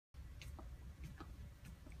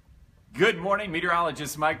Good morning,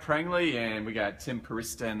 meteorologist Mike Prangley, and we got Tim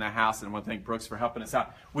Parista in the house, and I want to thank Brooks for helping us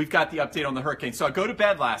out. We've got the update on the hurricane. So I go to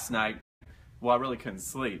bed last night. Well, I really couldn't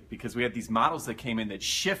sleep because we had these models that came in that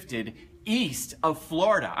shifted east of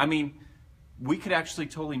Florida. I mean, we could actually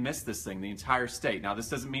totally miss this thing, the entire state. Now, this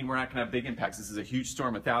doesn't mean we're not going to have big impacts. This is a huge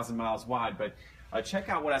storm, 1,000 miles wide, but check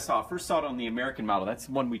out what I saw. I first saw it on the American model. That's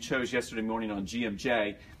the one we chose yesterday morning on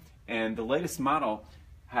GMJ, and the latest model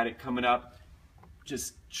had it coming up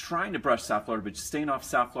just trying to brush South Florida, but just staying off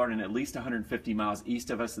South Florida and at least 150 miles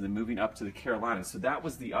east of us and then moving up to the Carolinas. So that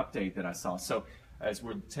was the update that I saw. So as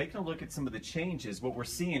we're taking a look at some of the changes, what we're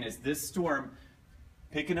seeing is this storm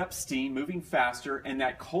picking up steam, moving faster, and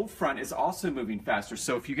that cold front is also moving faster.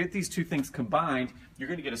 So if you get these two things combined, you're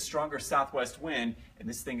going to get a stronger southwest wind, and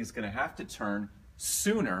this thing is going to have to turn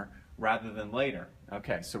sooner rather than later.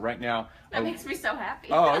 Okay, so right now... That makes me so happy.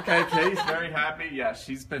 Oh, okay, Katie's very happy. Yeah,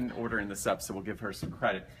 she's been ordering this up, so we'll give her some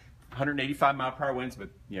credit. 185 mile per hour winds, but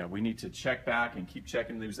yeah, we need to check back and keep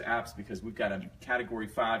checking those apps because we've got a Category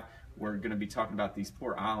 5. We're going to be talking about these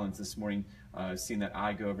poor islands this morning, seeing that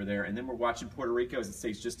eye go over there. And then we're watching Puerto Rico as it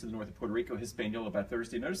stays just to the north of Puerto Rico, Hispaniola by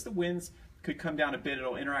Thursday. Notice the winds could come down a bit.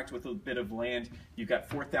 It'll interact with a bit of land. You've got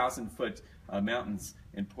 4,000-foot mountains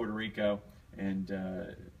in Puerto Rico, and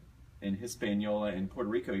in Hispaniola, and Puerto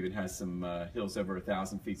Rico even has some hills over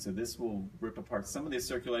 1,000 feet. So this will rip apart some of the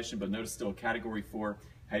circulation, but notice still a Category 4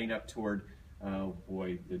 heading up toward,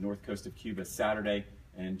 the north coast of Cuba Saturday,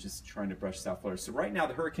 and just trying to brush South Florida. So right now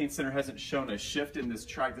the Hurricane Center hasn't shown a shift in this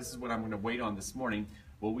track. This is what I'm going to wait on this morning.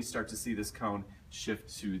 Will we start to see this cone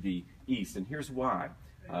shift to the east? And here's why.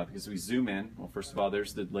 Because we zoom in, well, first of all,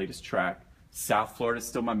 there's the latest track. South Florida is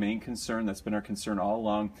still my main concern. That's been our concern all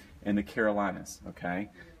along, and the Carolinas, okay?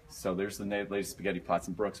 So there's the latest spaghetti plots.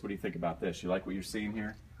 And Brooks, what do you think about this? You like what you're seeing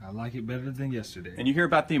here? I like it better than yesterday. And you hear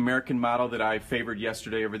about the American model that I favored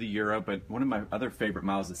yesterday over the Euro, but one of my other favorite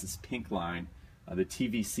models is this pink line, the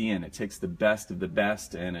TVCN. It takes the best of the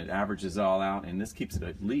best and it averages all out, and this keeps it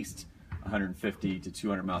at least 150 to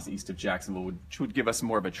 200 miles east of Jacksonville, which would give us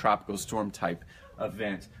more of a tropical storm type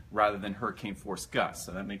event rather than hurricane force gusts.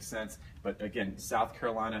 So that makes sense. But again, South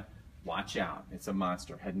Carolina, watch out. It's a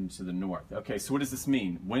monster heading to the north. Okay, so what does this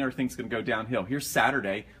mean? When are things going to go downhill? Here's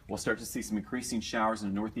Saturday. We'll start to see some increasing showers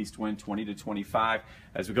and a northeast wind, 20 to 25.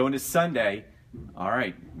 As we go into Sunday, all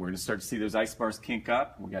right, we're going to start to see those ice bars kink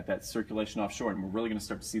up. We got that circulation offshore, and we're really going to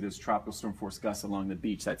start to see those tropical storm force gusts along the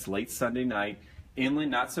beach. That's late Sunday night. Inland,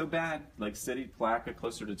 not so bad. Lake City, Palaca,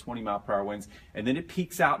 closer to 20 mile per hour winds. And then it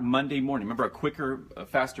peaks out Monday morning. Remember, a quicker,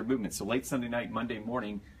 faster movement. So late Sunday night, Monday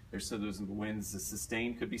morning, there's those winds,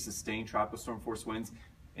 could be sustained tropical storm force winds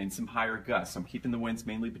and some higher gusts. I'm keeping the winds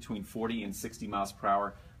mainly between 40 and 60 miles per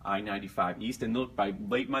hour, I-95 east. And look, by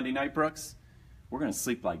late Monday night, Brooks, we're going to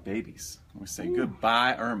sleep like babies. We're going to say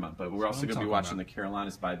goodbye, Irma. But we're also going to be watching the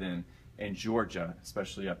Carolinas by then, and Georgia,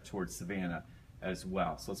 especially up towards Savannah as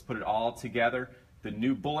well. So let's put it all together. The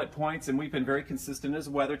new bullet points, and we've been very consistent as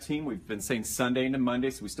a weather team. We've been saying Sunday into Monday,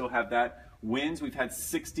 so we still have that. Winds, we've had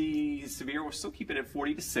 60 severe. We're still keeping it at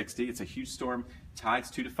 40 to 60. It's a huge storm. Tides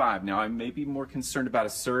 2 to 5. Now, I may be more concerned about a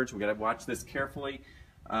surge. We've got to watch this carefully.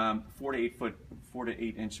 4 to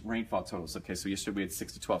 8 inch rainfall totals. Okay, so yesterday we had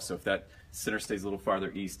 6 to 12. So if that center stays a little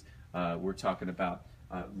farther east, we're talking about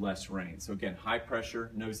less rain. So again, high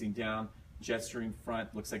pressure, nosing down, jet stream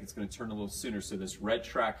front. Looks like it's going to turn a little sooner. So this red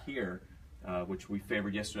track here, which we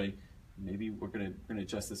favored yesterday, maybe we're going to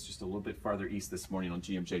adjust this just a little bit farther east this morning on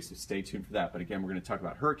GMJ, so stay tuned for that. But again, we're going to talk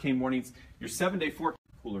about hurricane warnings. Your 7-day forecast,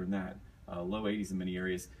 cooler than that, low 80s in many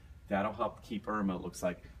areas. That'll help keep Irma, it looks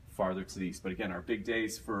like, farther to the east. But again, our big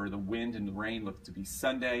days for the wind and the rain look to be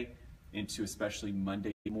Sunday into especially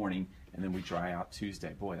Monday morning, and then we dry out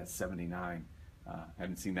Tuesday. Boy, that's 79.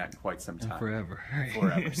 Haven't seen that in quite some time. Forever.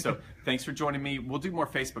 Forever. So thanks for joining me. We'll do more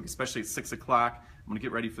Facebook, especially at 6 o'clock. I'm going to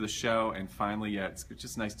get ready for the show. And finally, it's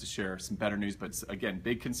just nice to share some better news. But again,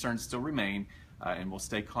 big concerns still remain, and we'll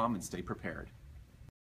stay calm and stay prepared.